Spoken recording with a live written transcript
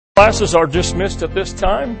Classes are dismissed at this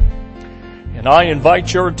time, and I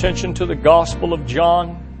invite your attention to the Gospel of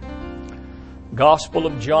John. Gospel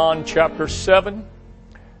of John, chapter 7.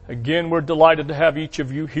 Again, we're delighted to have each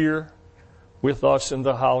of you here with us in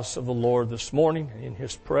the house of the Lord this morning, in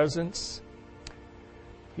His presence.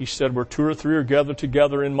 He said, where two or three are gathered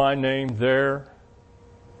together in my name, there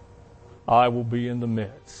I will be in the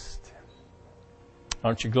midst.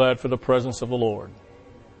 Aren't you glad for the presence of the Lord?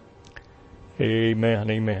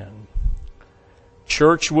 Amen, amen.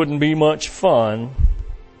 Church wouldn't be much fun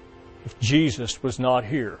if Jesus was not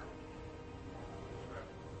here.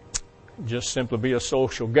 It'd just simply be a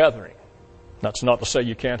social gathering. That's not to say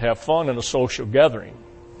you can't have fun in a social gathering.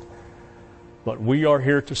 But we are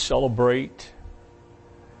here to celebrate,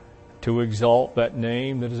 to exalt that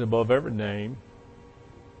name that is above every name,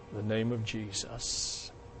 the name of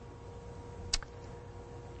Jesus.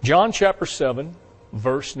 John chapter 7,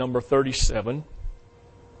 verse number 37.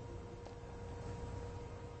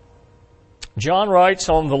 John writes,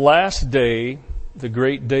 on the last day, the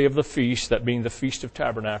great day of the feast, that being the Feast of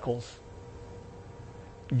Tabernacles,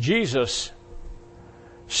 Jesus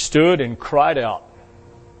stood and cried out.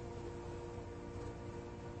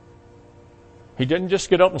 He didn't just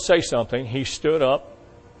get up and say something. He stood up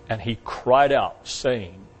and he cried out,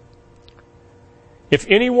 saying, if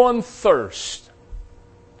anyone thirst,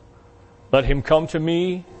 let him come to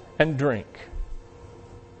me and drink.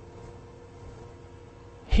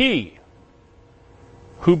 He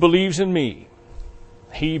who believes in me,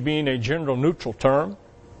 he being a general neutral term,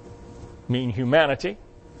 meaning humanity.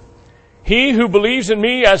 He who believes in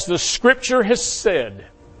me, as the Scripture has said,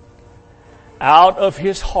 out of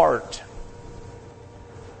his heart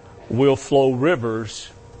will flow rivers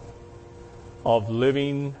of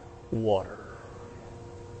living water.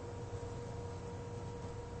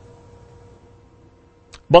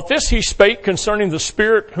 But this he spake concerning the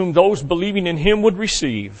Spirit whom those believing in him would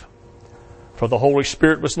receive. For the Holy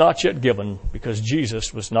Spirit was not yet given, because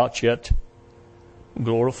Jesus was not yet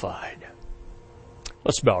glorified.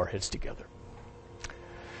 Let's bow our heads together.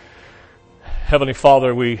 Heavenly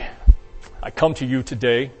Father, I come to you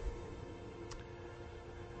today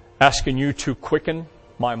asking you to quicken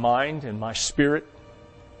my mind and my spirit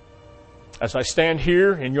as I stand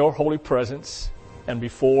here in your holy presence and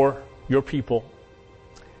before your people,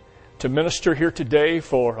 to minister here today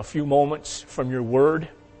for a few moments from your word.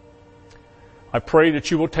 I pray that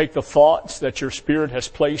you will take the thoughts that your Spirit has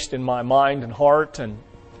placed in my mind and heart, and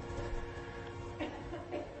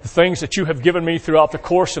the things that you have given me throughout the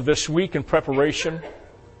course of this week in preparation,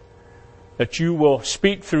 that you will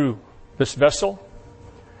speak through this vessel,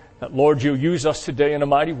 that, Lord, you'll use us today in a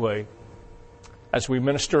mighty way as we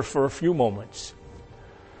minister for a few moments.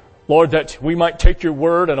 Lord, that we might take your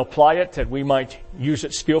word and apply it, that we might use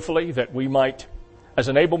it skillfully, that we might, as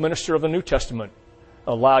an able minister of the New Testament,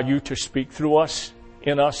 allow you to speak through us,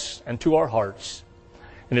 in us, and to our hearts.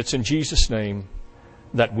 And it's in Jesus' name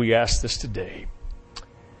that we ask this today.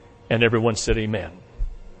 And everyone said amen.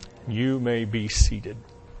 You may be seated.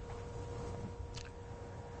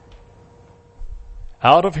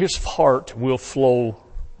 Out of his heart will flow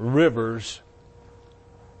rivers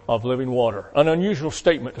of living water. An unusual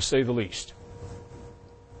statement, to say the least.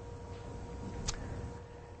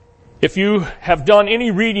 If you have done any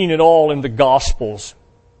reading at all in the Gospels,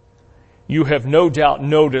 you have no doubt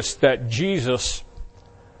noticed that Jesus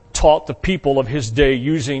taught the people of his day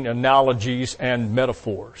using analogies and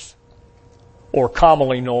metaphors, or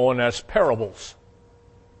commonly known as parables.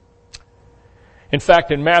 In fact,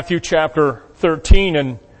 in Matthew chapter 13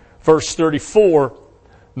 and verse 34,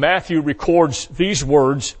 Matthew records these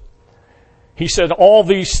words. He said, all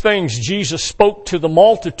these things Jesus spoke to the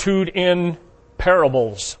multitude in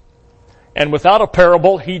parables. And without a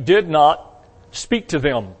parable, he did not speak to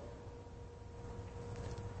them.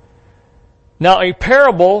 Now, a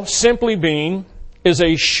parable, simply being, is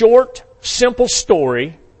a short, simple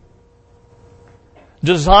story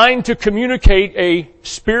designed to communicate a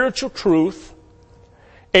spiritual truth,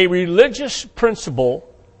 a religious principle,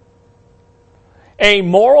 a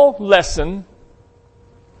moral lesson,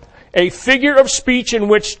 a figure of speech in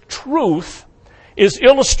which truth is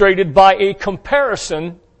illustrated by a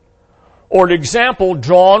comparison or an example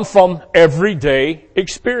drawn from everyday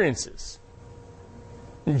experiences.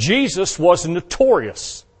 Jesus was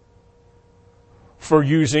notorious for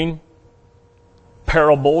using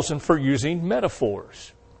parables and for using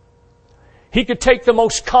metaphors. He could take the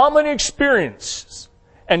most common experiences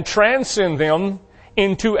and transcend them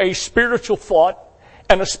into a spiritual thought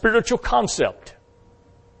and a spiritual concept.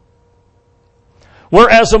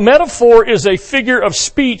 Whereas a metaphor is a figure of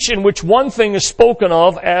speech in which one thing is spoken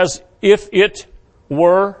of as if it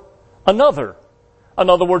were another. In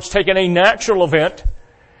other words, taking a natural event,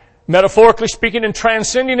 metaphorically speaking, and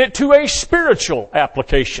transcending it to a spiritual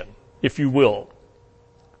application, if you will.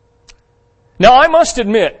 Now, I must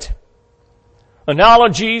admit,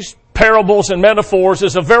 analogies, parables, and metaphors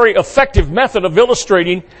is a very effective method of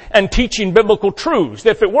illustrating and teaching biblical truths.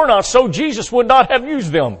 If it were not so, Jesus would not have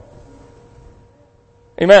used them.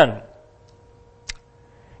 Amen.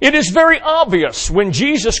 It is very obvious when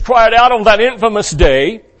Jesus cried out on that infamous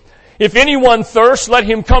day, "If anyone thirsts, let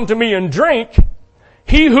him come to me and drink.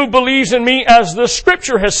 He who believes in me, as the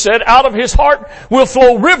Scripture has said, out of his heart will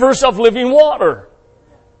flow rivers of living water."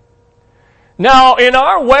 Now, in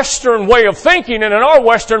our Western way of thinking and in our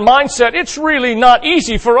Western mindset, it's really not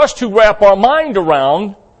easy for us to wrap our mind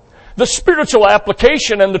around the spiritual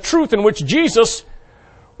application and the truth in which Jesus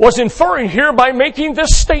was inferring here by making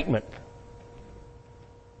this statement.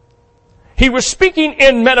 He was speaking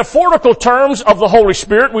in metaphorical terms of the Holy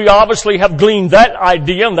Spirit. We obviously have gleaned that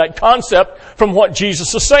idea and that concept from what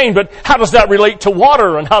Jesus is saying, but how does that relate to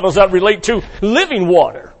water and how does that relate to living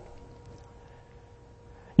water?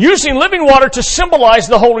 Using living water to symbolize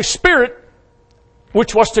the Holy Spirit,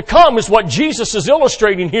 which was to come, is what Jesus is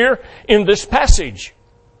illustrating here in this passage.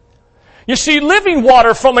 You see, living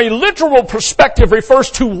water from a literal perspective refers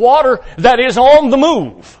to water that is on the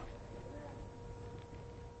move.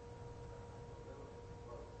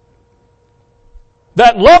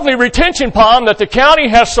 That lovely retention pond that the county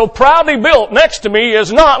has so proudly built next to me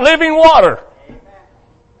is not living water.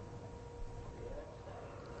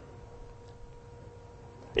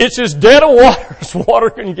 It's as dead a water as water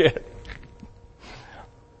can get.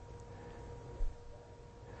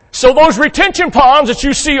 So those retention ponds that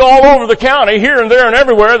you see all over the county, here and there and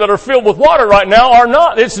everywhere, that are filled with water right now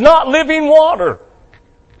it's not living water.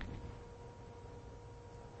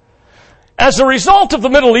 As a result of the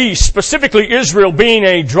Middle East, specifically Israel being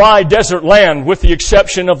a dry desert land with the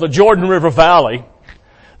exception of the Jordan River Valley,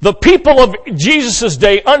 the people of Jesus'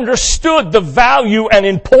 day understood the value and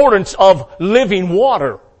importance of living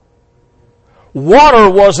water. Water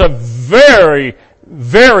was a very,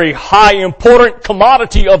 very high important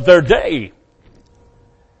commodity of their day.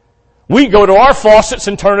 We go to our faucets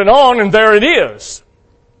and turn it on and there it is.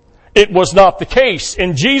 It was not the case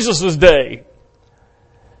in Jesus' day.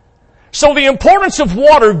 So the importance of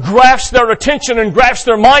water grasped their attention and grasped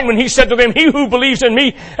their mind when he said to them, "He who believes in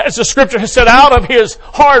me, as the Scripture has said, out of his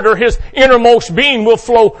heart or his innermost being will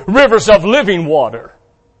flow rivers of living water."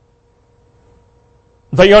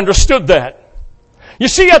 They understood that. You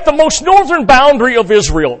see, at the most northern boundary of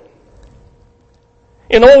Israel,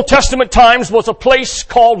 in Old Testament times, was a place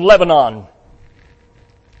called Lebanon.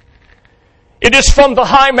 It is from the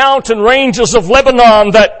high mountain ranges of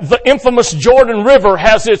Lebanon that the infamous Jordan River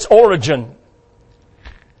has its origin.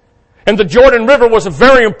 And the Jordan River was a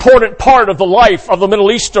very important part of the life of the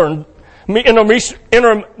Middle Easterners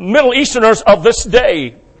of this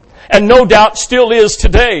day, and no doubt still is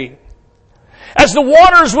today. As the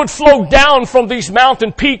waters would flow down from these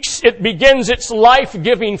mountain peaks, it begins its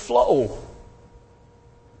life-giving flow.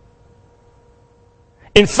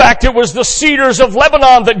 In fact, it was the cedars of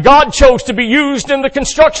Lebanon that God chose to be used in the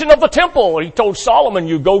construction of the temple. He told Solomon,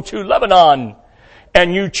 "You go to Lebanon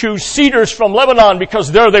and you choose cedars from Lebanon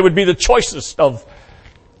because there they would be the choicest of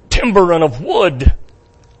timber and of wood."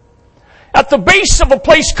 At the base of a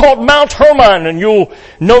place called Mount Hermon, and you'll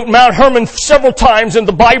note Mount Hermon several times in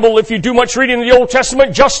the Bible if you do much reading in the Old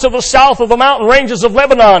Testament, just to the south of the mountain ranges of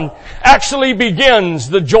Lebanon actually begins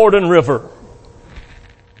the Jordan River.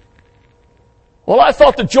 Well, I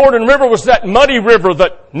thought the Jordan River was that muddy river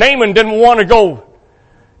that Naaman didn't want to go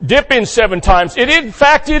dip in 7 times. In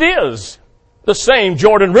fact, it is the same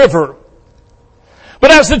Jordan River. But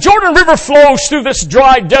as the Jordan River flows through this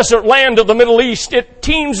dry desert land of the Middle East, it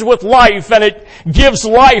teems with life and it gives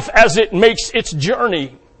life as it makes its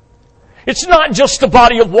journey. It's not just a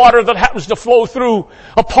body of water that happens to flow through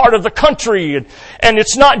a part of the country. And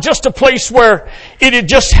it's not just a place where it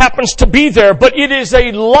just happens to be there, but it is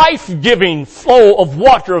a life-giving flow of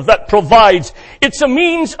water that provides. It's a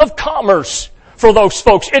means of commerce for those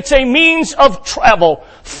folks. It's a means of travel.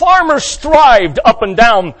 Farmers thrived up and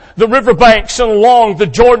down the riverbanks and along the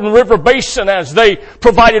Jordan River basin as they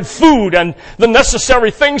provided food and the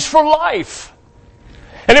necessary things for life.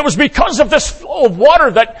 And it was because of this flow of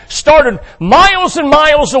water that started miles and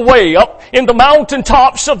miles away up in the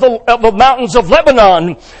mountaintops of the mountains of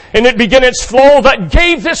Lebanon. And it began its flow that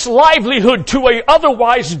gave this livelihood to a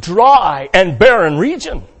otherwise dry and barren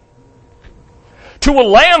region. To a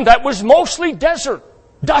land that was mostly desert,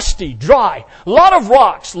 dusty, dry. A lot of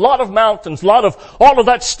rocks, a lot of mountains, a lot of all of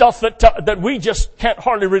that stuff that we just can't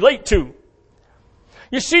hardly relate to.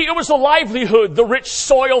 You see, it was a livelihood. The rich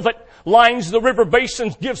soil that lines the river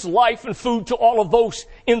basins gives life and food to all of those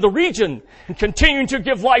in the region, and continuing to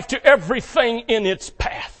give life to everything in its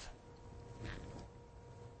path.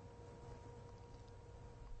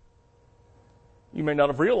 You may not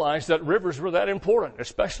have realized that rivers were that important,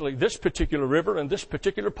 especially this particular river in this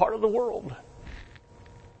particular part of the world.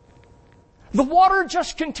 The water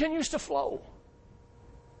just continues to flow.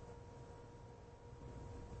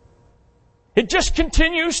 It just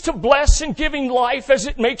continues to bless and giving life as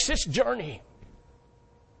it makes its journey.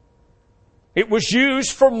 It was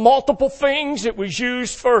used for multiple things. It was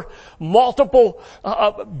used for multiple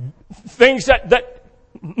things that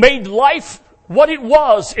made life what it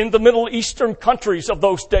was in the Middle Eastern countries of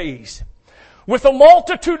those days. With a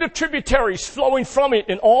multitude of tributaries flowing from it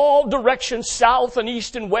in all directions, south and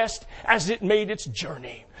east and west, as it made its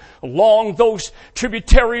journey. Along those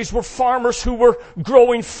tributaries were farmers who were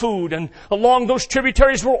growing food, and along those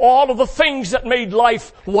tributaries were all of the things that made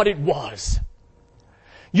life what it was.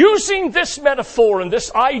 Using this metaphor and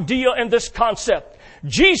this idea and this concept,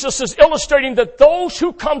 Jesus is illustrating that those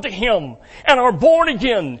who come to Him and are born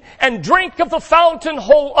again and drink of the fountain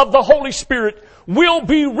of the Holy Spirit will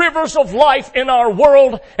be rivers of life in our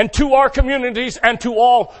world and to our communities and to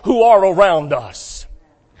all who are around us.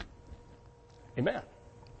 Amen.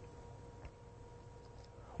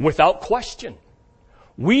 Without question,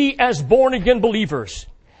 we as born-again believers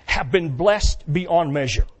have been blessed beyond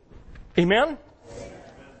measure. Amen?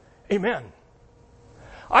 Amen.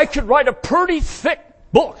 I could write a pretty thick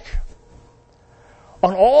book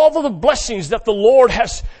on all of the blessings that the Lord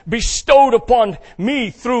has bestowed upon me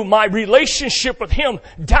through my relationship with Him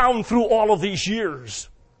down through all of these years.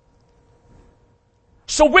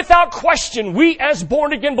 So without question, we as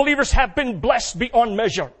born-again believers have been blessed beyond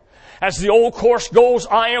measure. As the old chorus goes,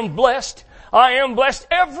 I am blessed. I am blessed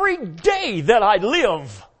every day that I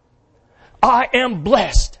live. I am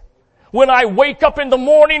blessed. When I wake up in the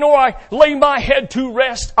morning or I lay my head to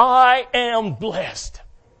rest, I am blessed.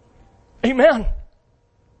 Amen.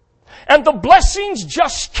 And the blessings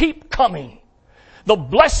just keep coming. The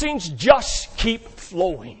blessings just keep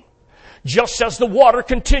flowing. Just as the water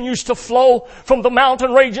continues to flow from the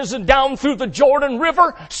mountain ranges and down through the Jordan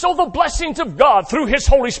River, so the blessings of God through His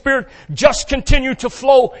Holy Spirit just continue to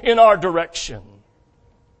flow in our direction.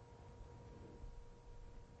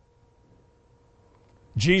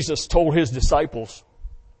 Jesus told His disciples,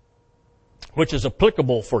 which is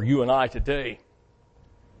applicable for you and I today.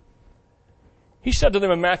 He said to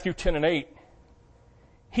them in Matthew 10 and 8,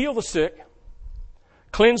 heal the sick,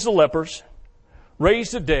 cleanse the lepers,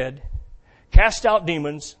 raise the dead, cast out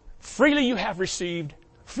demons. Freely you have received,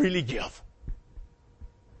 freely give.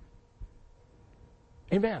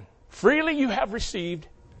 Amen. Freely you have received,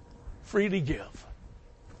 freely give.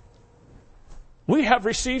 We have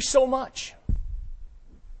received so much.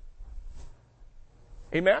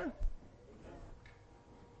 Amen?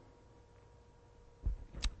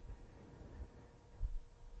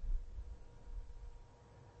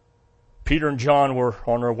 Peter and John were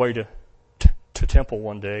on their way to temple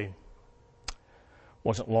one day.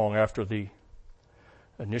 Wasn't long after the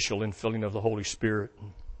initial infilling of the Holy Spirit.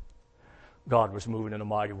 God was moving in a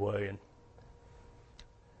mighty way. And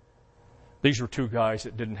these were two guys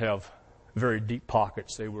that didn't have very deep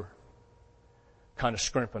pockets. They were kind of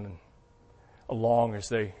scrimping along as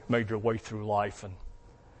they made their way through life. And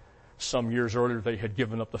some years earlier, they had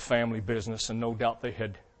given up the family business, and no doubt they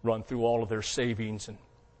had run through all of their savings. And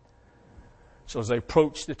so as they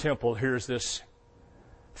approached the temple, here's this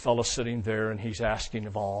fellow sitting there, and he's asking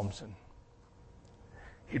of alms. And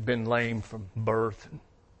he'd been lame from birth. And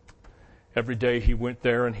every day he went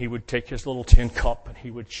there, and he would take his little tin cup, and he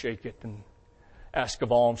would shake it and ask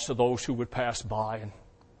of alms to those who would pass by. And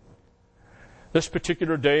this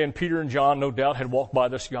particular day, and Peter and John no doubt had walked by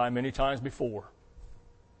this guy many times before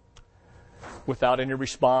without any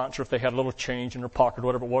response, or if they had a little change in their pocket or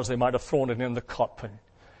whatever it was, they might have thrown it in the cup and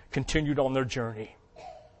continued on their journey.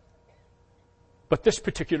 But this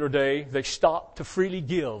particular day, they stopped to freely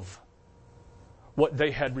give what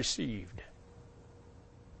they had received.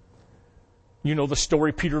 You know the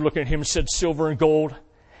story. Peter looking at him said, silver and gold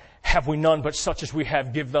have we none, but such as we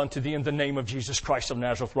have give unto thee in the name of Jesus Christ of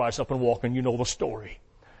Nazareth. Rise up and walk. And you know the story.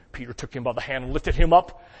 Peter took him by the hand and lifted him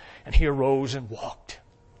up, and he arose and walked.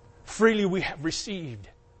 Freely we have received.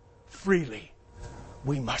 Freely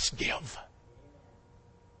we must give.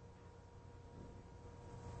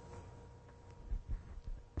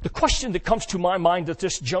 The question that comes to my mind at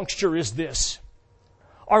this juncture is this.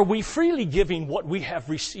 Are we freely giving what we have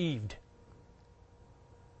received?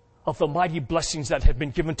 of the mighty blessings that have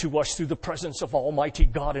been given to us through the presence of Almighty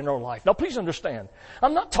God in our life. Now please understand,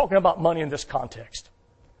 I'm not talking about money in this context.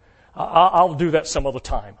 I'll do that some other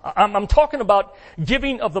time. I'm talking about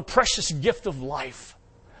giving of the precious gift of life,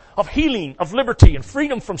 of healing, of liberty, and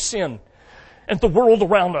freedom from sin, and the world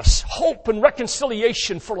around us, hope and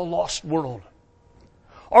reconciliation for a lost world.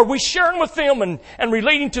 Are we sharing with them and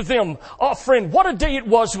relating to them, oh friend, what a day it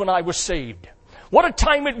was when I was saved. What a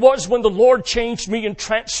time it was when the Lord changed me and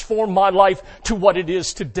transformed my life to what it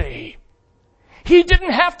is today. He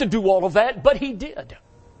didn't have to do all of that, but He did.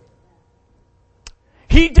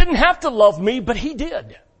 He didn't have to love me, but He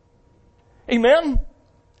did. Amen?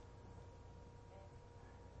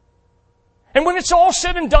 And when it's all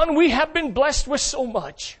said and done, we have been blessed with so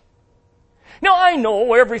much. Now I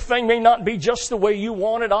know everything may not be just the way you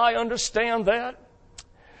want it. I understand that.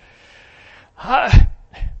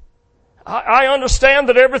 I understand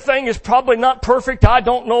that everything is probably not perfect. I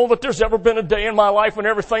don't know that there's ever been a day in my life when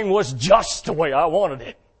everything was just the way I wanted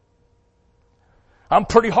it. I'm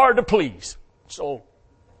pretty hard to please.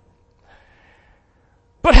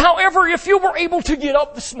 But however, if you were able to get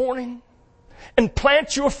up this morning and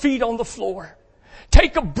plant your feet on the floor,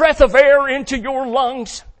 take a breath of air into your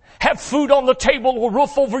lungs, have food on the table, a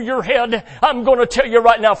roof over your head, I'm going to tell you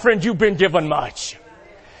right now, friend, you've been given much.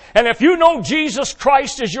 And if you know Jesus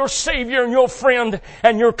Christ as your Savior and your friend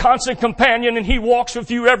and your constant companion, and He walks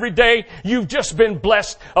with you every day, you've just been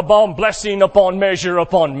blessed upon blessing, upon measure,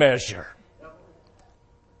 upon measure.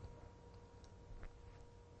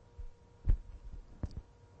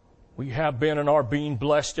 We have been and are being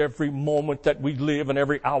blessed every moment that we live and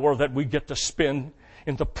every hour that we get to spend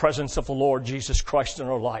in the presence of the Lord Jesus Christ in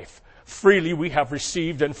our life. Freely we have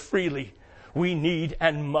received, and freely we need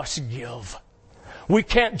and must give. We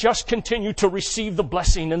can't just continue to receive the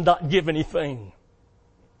blessing and not give anything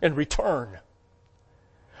in return.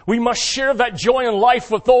 We must share that joy in life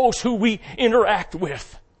with those who we interact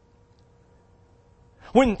with.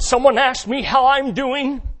 When someone asks me how I'm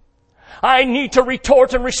doing, I need to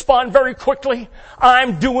retort and respond very quickly.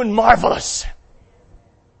 I'm doing marvelous.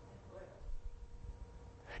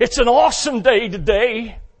 It's an awesome day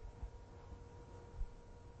today.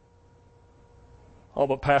 Oh,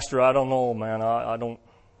 but Pastor, I don't know, man.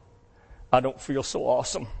 I don't feel so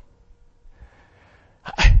awesome.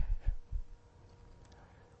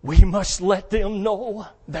 We must let them know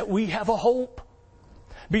that we have a hope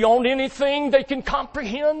beyond anything they can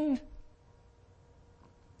comprehend.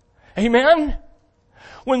 Amen?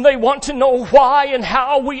 When they want to know why and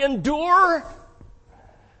how we endure,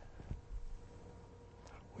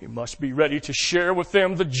 we must be ready to share with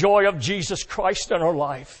them the joy of Jesus Christ in our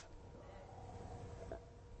life.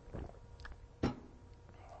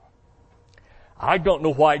 I don't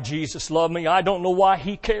know why Jesus loved me. I don't know why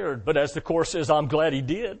He cared. But as the chorus says, I'm glad He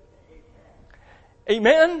did.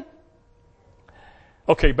 Amen?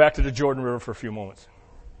 Okay, back to the Jordan River for a few moments.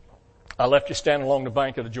 I left you standing along the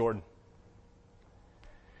bank of the Jordan.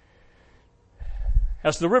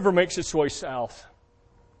 As the river makes its way south,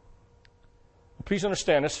 please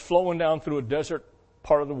understand, it's flowing down through a desert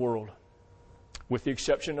part of the world, with the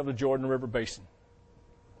exception of the Jordan River Basin.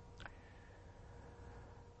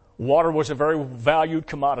 Water was a very valued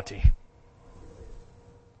commodity,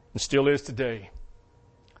 and still is today.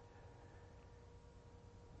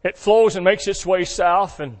 It flows and makes its way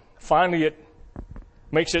south, and finally it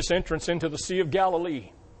makes its entrance into the Sea of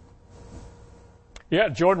Galilee. Yeah,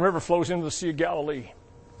 Jordan River flows into the Sea of Galilee.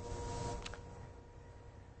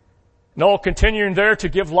 And all continuing there to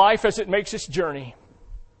give life as it makes its journey.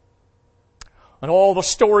 And all the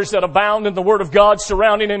stories that abound in the Word of God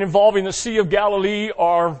surrounding and involving the Sea of Galilee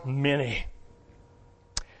are many.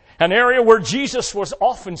 An area where Jesus was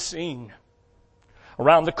often seen.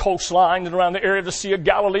 Around the coastline and around the area of the Sea of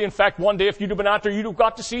Galilee. In fact, one day if you'd have been out there, you'd have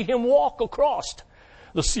got to see Him walk across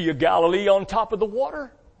the Sea of Galilee on top of the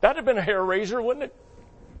water. That'd have been a hair raiser, wouldn't it?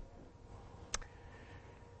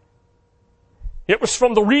 It was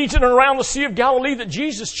from the region around the Sea of Galilee that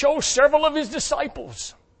Jesus chose several of His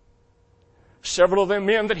disciples. Several of them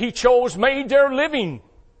men that He chose made their living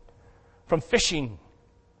from fishing,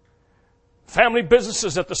 family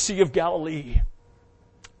businesses at the Sea of Galilee.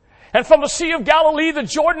 And from the Sea of Galilee, the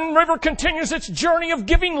Jordan River continues its journey of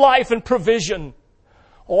giving life and provision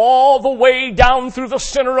all the way down through the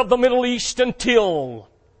center of the Middle East until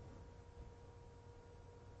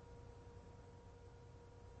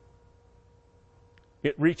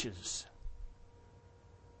it reaches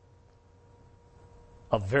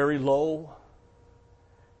a very low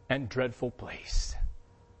and dreadful place.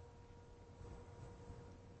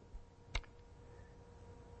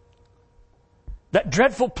 That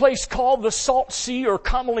dreadful place called the Salt Sea, or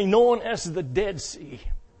commonly known as the Dead Sea.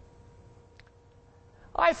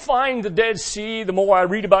 I find the Dead Sea, the more I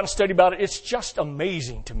read about and study about it, it's just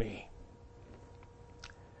amazing to me.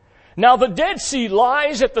 Now, the Dead Sea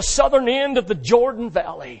lies at the southern end of the Jordan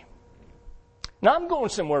Valley. Now, I'm going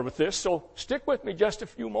somewhere with this, so stick with me just a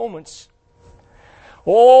few moments.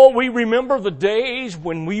 Oh, we remember the days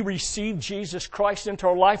when we received Jesus Christ into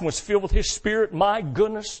our life and was filled with His Spirit. My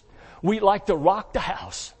goodness, we like to rock the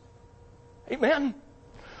house. Amen.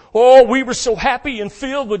 Oh, we were so happy and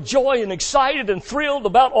filled with joy and excited and thrilled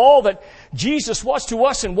about all that Jesus was to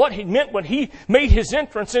us and what He meant when He made His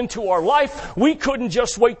entrance into our life. We couldn't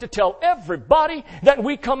just wait to tell everybody that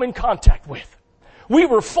we come in contact with. We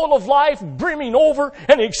were full of life, brimming over,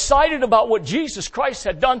 and excited about what Jesus Christ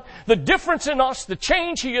had done, the difference in us, the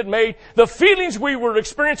change He had made, the feelings we were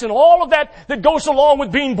experiencing, all of that goes along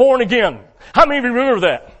with being born again. How many of you remember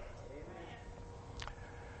that?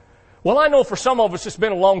 Well, I know for some of us it's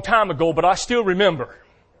been a long time ago, but I still remember.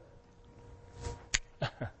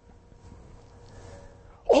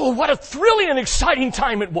 Oh, what a thrilling and exciting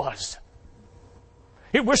time it was.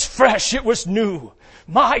 It was fresh. It was new.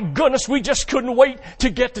 My goodness, we just couldn't wait to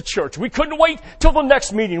get to church. We couldn't wait till the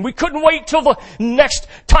next meeting. We couldn't wait till the next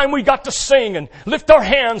time we got to sing and lift our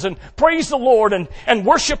hands and praise the Lord and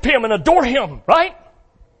worship Him and adore Him, right?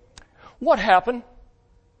 What happened?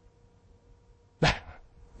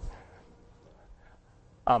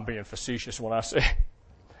 I'm being facetious when I say,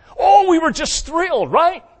 oh, we were just thrilled,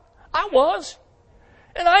 right? I was.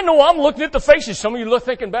 And I know I'm looking at the faces. Some of you look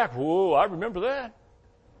thinking back, whoa, I remember that.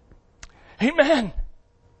 Amen.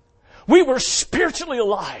 We were spiritually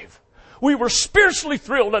alive. We were spiritually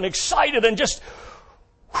thrilled and excited and just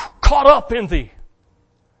caught up in the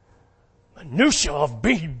minutia of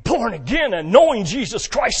being born again and knowing Jesus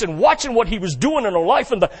Christ and watching what He was doing in our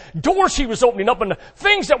life and the doors He was opening up and the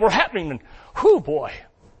things that were happening. And whoo, boy.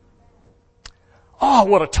 Oh,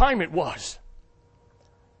 what a time it was.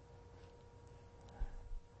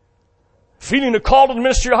 Feeling the call to the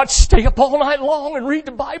ministry, I'd stay up all night long and read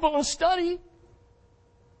the Bible and study.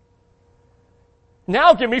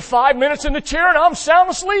 Now give me 5 minutes in the chair and I'm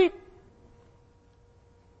sound asleep.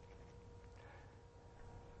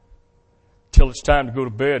 Till it's time to go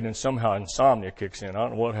to bed and somehow insomnia kicks in. I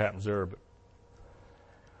don't know what happens there, but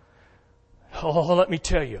oh, let me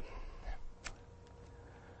tell you.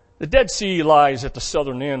 The Dead Sea lies at the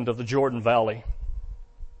southern end of the Jordan Valley,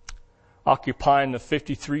 occupying the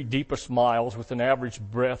 53 deepest miles with an average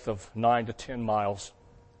breadth of 9 to 10 miles.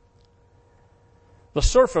 The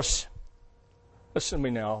surface, listen to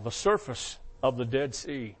me now, the surface of the Dead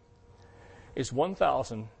Sea is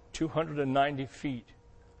 1,290 feet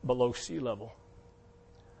below sea level,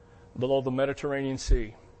 below the Mediterranean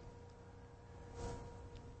Sea.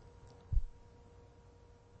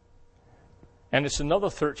 And it's another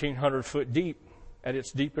 1,300 foot deep at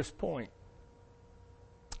its deepest point.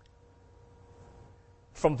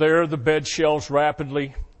 From there, the bed shelves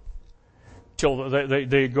rapidly till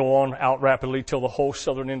they go on out rapidly till the whole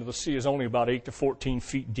southern end of the sea is only about 8 to 14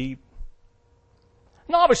 feet deep.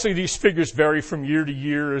 And obviously, these figures vary from year to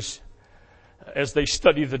year as they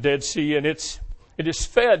study the Dead Sea, and it is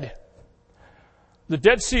fed. The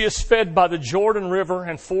Dead Sea is fed by the Jordan River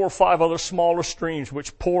and 4 or 5 other smaller streams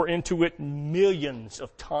which pour into it millions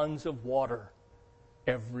of tons of water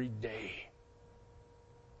every day.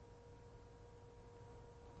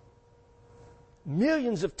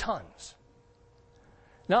 Millions of tons.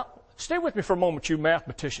 Now, stay with me for a moment, you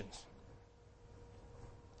mathematicians.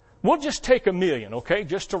 We'll just take 1 million, okay,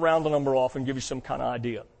 just to round the number off and give you some kind of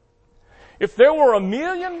idea. If there were 1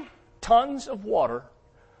 million tons of water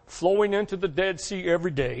flowing into the Dead Sea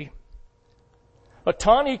every day, a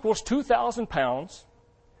ton equals 2,000 pounds.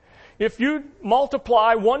 If you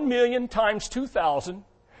multiply 1 million times 2,000,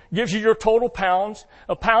 gives you your total pounds.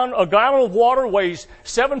 A gallon of water weighs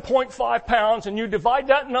 7.5 pounds, and you divide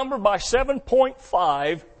that number by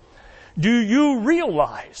 7.5. Do you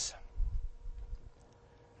realize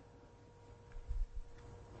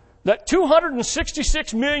that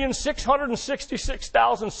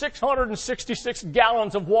 266,666,666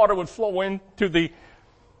 gallons of water would flow into the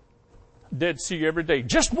Dead Sea every day?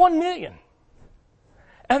 Just 1 million.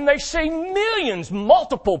 And they say millions,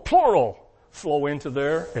 multiple, plural, flow into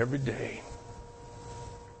there every day.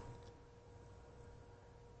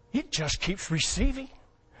 It just keeps receiving,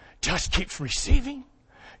 just keeps receiving,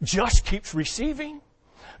 just keeps receiving,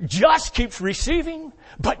 just keeps receiving,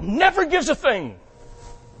 but never gives a thing.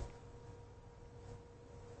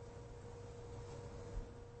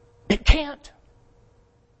 It can't.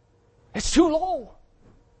 It's too low.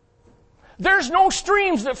 There's no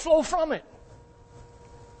streams that flow from it.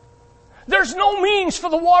 There's no means for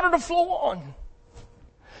the water to flow on.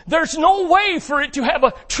 There's no way for it to have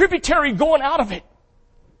a tributary going out of it.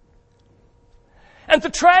 And the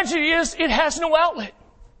tragedy is it has no outlet.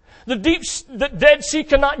 The Dead Sea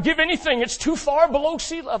cannot give anything. It's too far below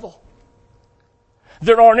sea level.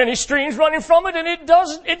 There aren't any streams running from it, and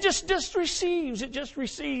it just receives. It just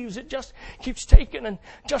receives. It just keeps taking and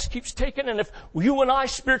just keeps taking. And if you and I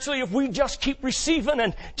spiritually, if we just keep receiving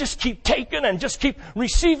and just keep taking and just keep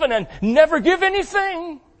receiving and never give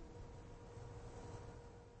anything,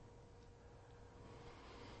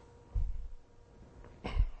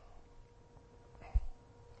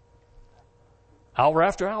 hour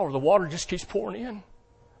after hour, the water just keeps pouring in.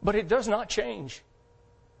 But it does not change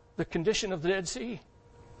the condition of the Dead Sea.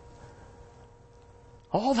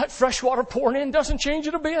 All that fresh water pouring in doesn't change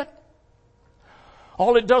it a bit.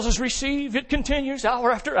 All it does is receive. It continues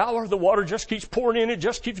hour after hour. The water just keeps pouring in. It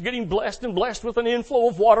just keeps getting blessed and blessed with an inflow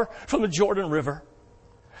of water from the Jordan River.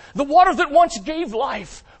 The water that once gave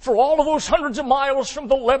life for all of those hundreds of miles from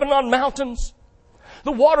the Lebanon mountains.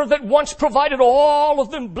 The water that once provided all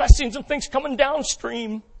of them blessings and things coming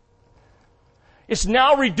downstream is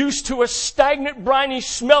now reduced to a stagnant, briny,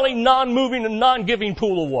 smelly, non-moving and non-giving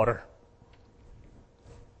pool of water.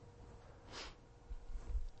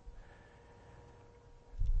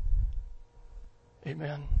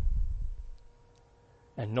 Amen.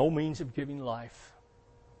 And no means of giving life.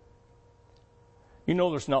 You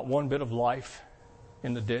know there's not one bit of life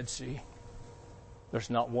in the Dead Sea. There's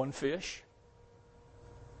not one fish.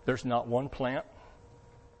 There's not one plant.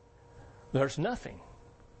 There's nothing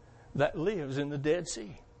that lives in the Dead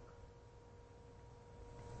Sea.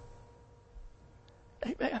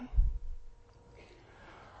 Amen.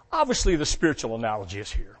 Obviously, the spiritual analogy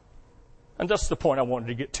is here. And that's the point I wanted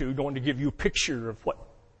to get to, going to give you a picture of what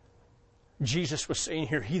Jesus was saying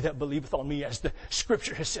here. He that believeth on me, as the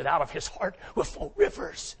Scripture has said, out of his heart will flow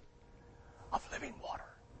rivers of living water.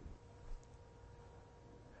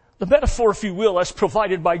 The metaphor, if you will, as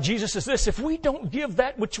provided by Jesus is this: if we don't give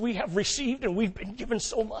that which we have received, and we've been given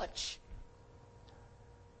so much,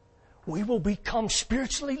 we will become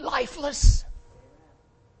spiritually lifeless.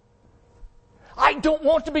 I don't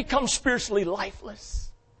want to become spiritually lifeless.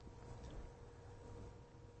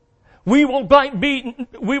 We will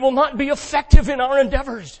not be effective in our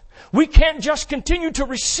endeavors. We can't just continue to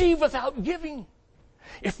receive without giving.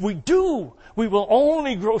 If we do, we will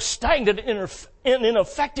only grow stagnant and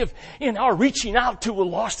ineffective in our reaching out to a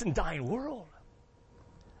lost and dying world.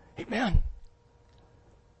 Amen.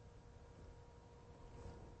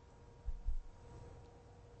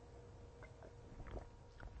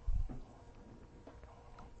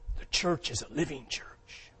 The church is a living church.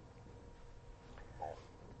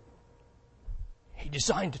 He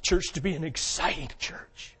designed the church to be an exciting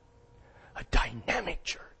church, a dynamic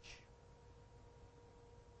church.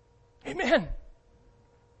 Amen.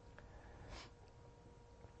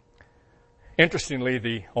 Interestingly,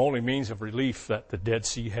 the only means of relief that the Dead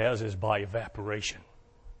Sea has is by evaporation.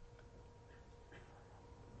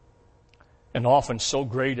 And often so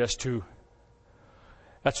great as to,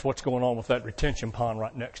 that's what's going on with that retention pond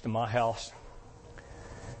right next to my house.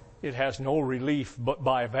 It has no relief but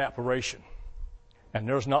by evaporation. And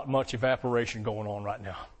there's not much evaporation going on right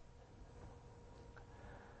now.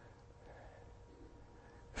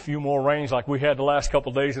 A few more rains like we had the last couple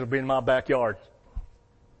of days, it'll be in my backyard.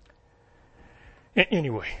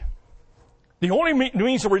 Anyway, the only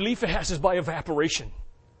means of relief it has is by evaporation.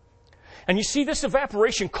 And you see, this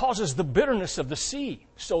evaporation causes the bitterness of the sea.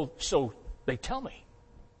 So they tell me.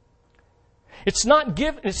 It's not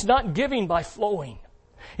giving by flowing.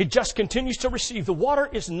 It just continues to receive. The water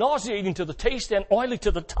is nauseating to the taste and oily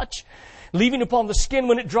to the touch, leaving upon the skin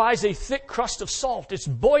when it dries a thick crust of salt. Its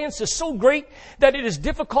buoyancy is so great that it is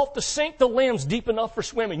difficult to sink the limbs deep enough for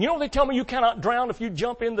swimming. You know, they tell me you cannot drown if you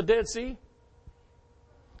jump in the Dead Sea.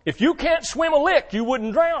 If you can't swim a lick, you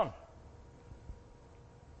wouldn't drown.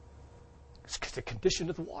 It's because the condition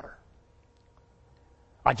of the water.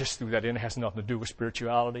 I just threw that in. It has nothing to do with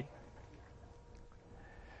spirituality.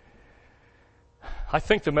 I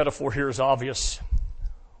think the metaphor here is obvious.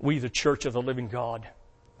 We, the church of the living God.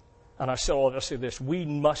 And I say this: we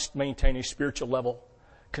must maintain a spiritual level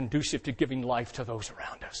conducive to giving life to those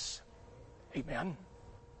around us. Amen.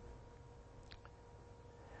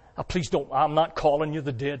 Now, please don't, I'm not calling you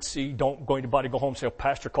the Dead Sea. Don't go anybody go home and say, "Oh,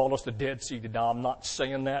 Pastor called us the Dead Sea today." I'm not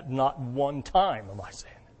saying that. Not one time am I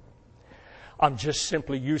saying it. I'm just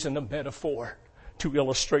simply using the metaphor to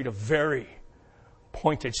illustrate a very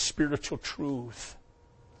pointed spiritual truth.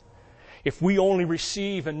 If we only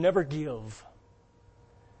receive and never give,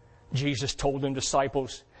 Jesus told them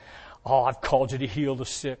disciples, "Oh, I've called you to heal the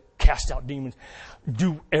sick, cast out demons,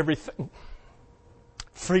 do everything.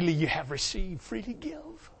 Freely you have received, freely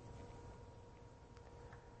give.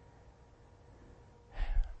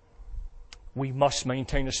 We must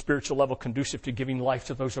maintain a spiritual level conducive to giving life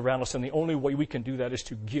to those around us. And the only way we can do that is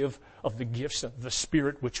to give of the gifts of the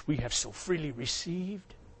Spirit which we have so freely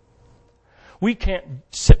received. We can't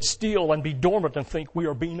sit still and be dormant and think we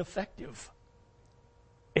are being effective.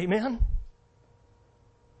 Amen?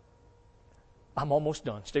 I'm almost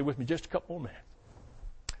done. Stay with me just a couple more minutes.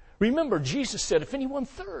 Remember, Jesus said, if anyone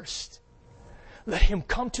thirsts, let him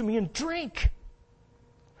come to me and drink.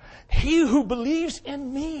 He who believes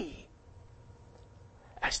in me,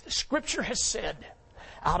 as the Scripture has said,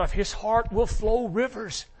 out of his heart will flow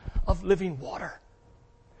rivers of living water.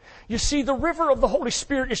 You see, the river of the Holy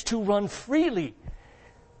Spirit is to run freely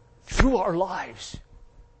through our lives.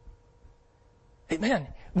 Amen.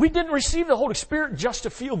 We didn't receive the Holy Spirit just to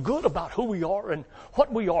feel good about who we are and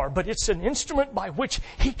what we are, but it's an instrument by which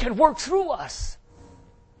He can work through us.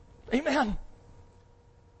 Amen.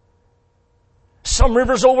 Some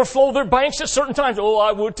rivers overflow their banks at certain times. Oh,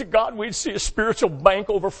 I would to God we'd see a spiritual bank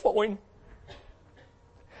overflowing.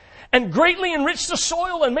 And greatly enrich the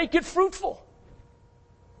soil and make it fruitful.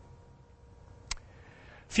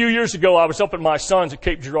 A few years ago, I was up at my son's at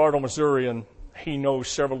Cape Girardeau, Missouri, and he knows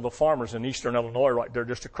several of the farmers in eastern Illinois right there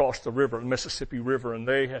just across the river, the Mississippi River, and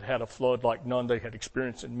they had had a flood like none they had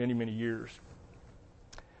experienced in many, many years.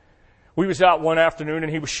 We was out one afternoon,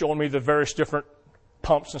 and he was showing me the various different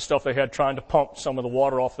pumps and stuff they had trying to pump some of the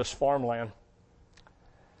water off this farmland.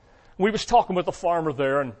 We was talking with the farmer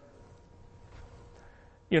there, and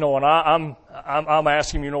and I'm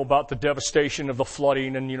asking him, about the devastation of the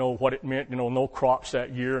flooding and, what it meant, no crops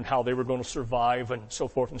that year and how they were going to survive and so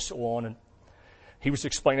forth and so on. And he was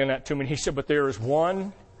explaining that to me, and he said, but there is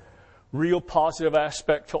one real positive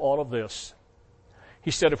aspect to all of this.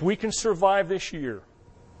 He said, if we can survive this year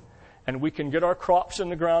and we can get our crops in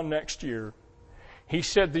the ground next year, he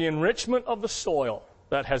said the enrichment of the soil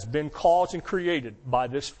that has been caused and created by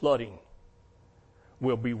this flooding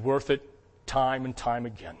will be worth it time and time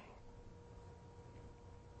again.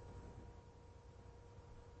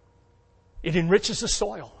 It enriches the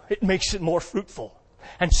soil. It makes it more fruitful.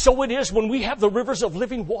 And so it is when we have the rivers of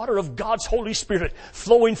living water of God's Holy Spirit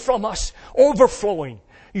flowing from us, overflowing,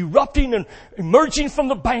 erupting and emerging from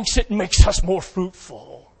the banks. It makes us more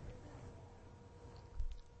fruitful.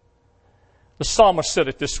 The psalmist said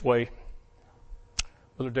it this way.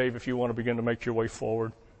 Brother Dave, if you want to begin to make your way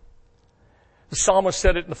forward. The psalmist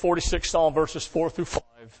said it in the 46th Psalm, verses 4 through 5.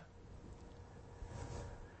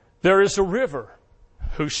 There is a river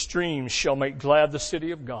whose streams shall make glad the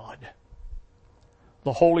city of God,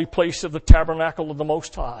 the holy place of the tabernacle of the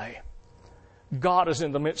Most High. God is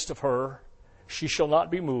in the midst of her. She shall not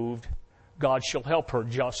be moved. God shall help her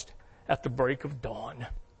just at the break of dawn.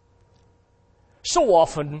 So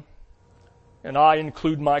often, and I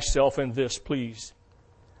include myself in this, please,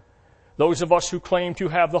 those of us who claim to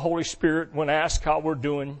have the Holy Spirit, when asked how we're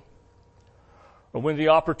doing, or when the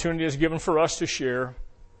opportunity is given for us to share,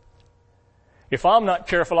 if I'm not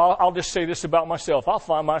careful, I'll just say this about myself. I'll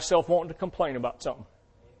find myself wanting to complain about something.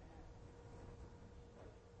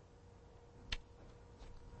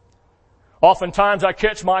 Oftentimes I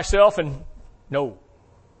catch myself and, no,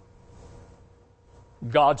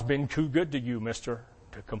 God's been too good to you, mister,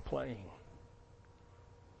 to complain.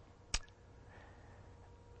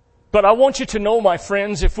 But I want you to know, my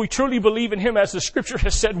friends, if we truly believe in Him, as the Scripture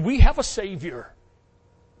has said, we have a Savior.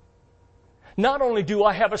 Not only do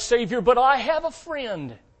I have a Savior, but I have a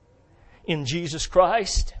friend in Jesus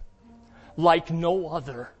Christ like no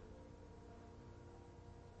other.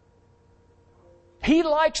 He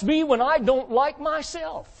likes me when I don't like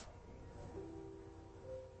myself.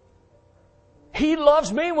 He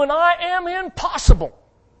loves me when I am impossible.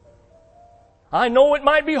 I know it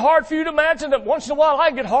might be hard for you to imagine that once in a while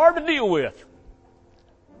I get hard to deal with.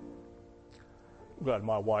 I'm glad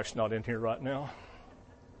my wife's not in here right now.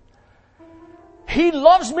 He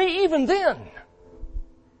loves me even then.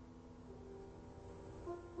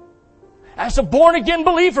 As a born-again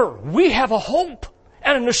believer, we have a hope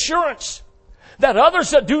and an assurance that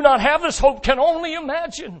others that do not have this hope can only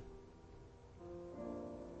imagine.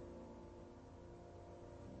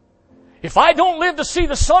 If I don't live to see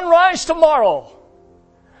the sunrise tomorrow,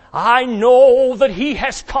 I know that He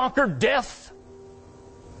has conquered death.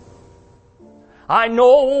 I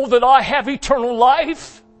know that I have eternal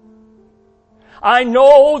life. I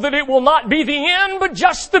know that it will not be the end, but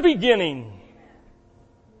just the beginning.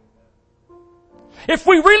 If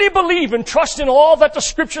we really believe and trust in all that the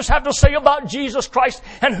Scriptures have to say about Jesus Christ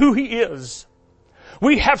and who He is,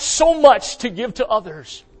 we have so much to give to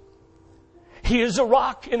others. He is a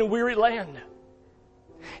rock in a weary land.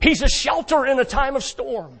 He's a shelter in a time of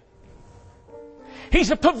storm.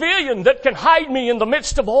 He's a pavilion that can hide me in the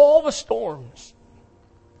midst of all the storms.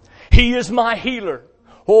 He is my healer.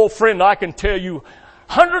 Oh, friend, I can tell you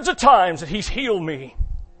hundreds of times that He's healed me.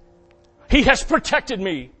 He has protected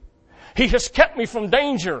me. He has kept me from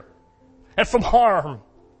danger and from harm.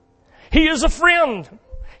 He is a friend.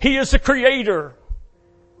 He is a creator.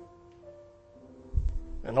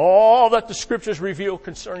 And all that the Scriptures reveal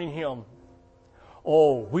concerning Him.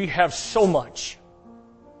 Oh, we have so much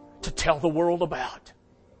to tell the world about.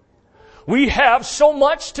 We have so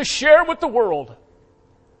much to share with the world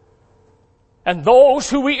and those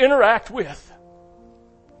who we interact with.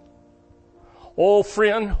 Oh,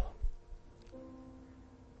 friend,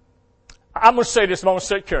 I'm going to say this, and I'm going to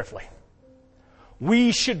say it carefully.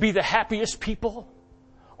 We should be the happiest people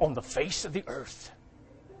on the face of the earth.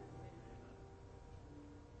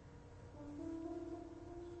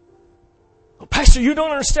 Well, Pastor, you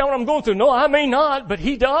don't understand what I'm going through. No, I may not, but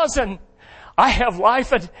He does, and I have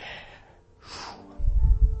life. And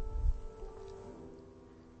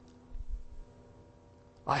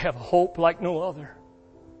I have a hope like no other.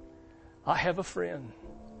 I have a friend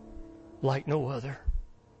like no other.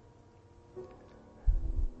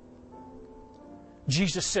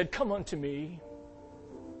 Jesus said, "Come unto me,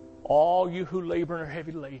 all you who labor and are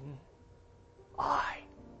heavy laden. I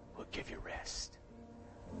will give you rest."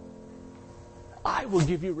 I will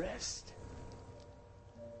give you rest.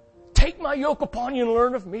 Take my yoke upon you and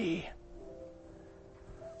learn of me.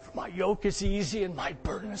 For my yoke is easy and my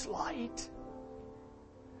burden is light.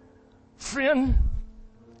 Friend,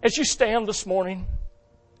 as you stand this morning,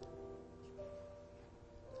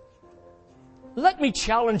 let me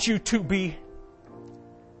challenge you to be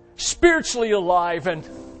spiritually alive and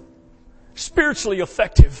spiritually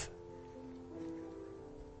effective.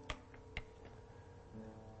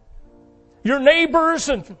 Your neighbors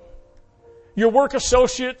and your work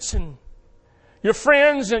associates and your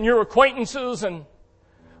friends and your acquaintances and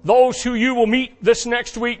those who you will meet this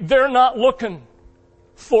next week, they're not looking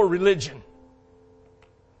for religion.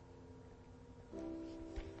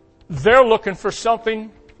 They're looking for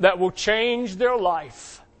something that will change their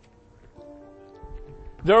life.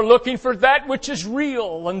 They're looking for that which is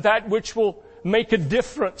real and that which will make a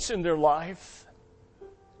difference in their life.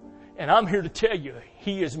 And I'm here to tell you,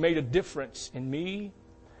 He has made a difference in me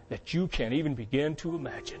that you can't even begin to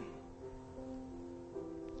imagine.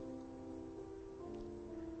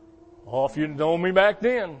 Oh, if you'd known me back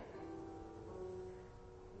then,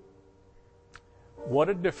 what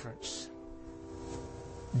a difference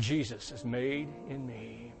Jesus has made in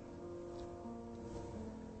me.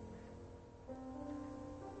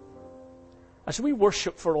 As we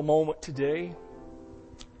worship for a moment today,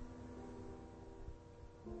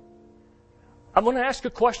 I'm going to ask a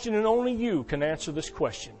question, and only you can answer this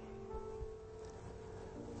question.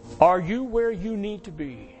 Are you where you need to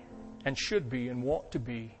be and should be and want to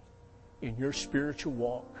be in your spiritual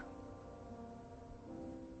walk?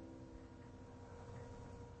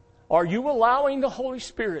 Are you allowing the Holy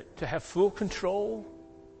Spirit to have full control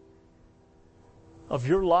of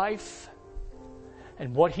your life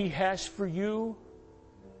and what He has for you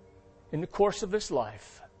in the course of this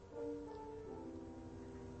life?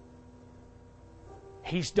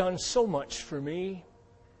 He's done so much for me,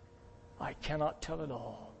 I cannot tell it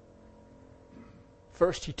all.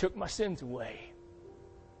 First, He took my sins away.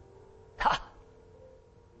 Ha!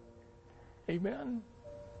 Amen.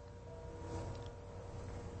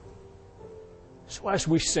 So as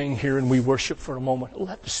we sing here and we worship for a moment,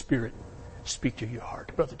 let the Spirit speak to your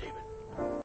heart. Brother David.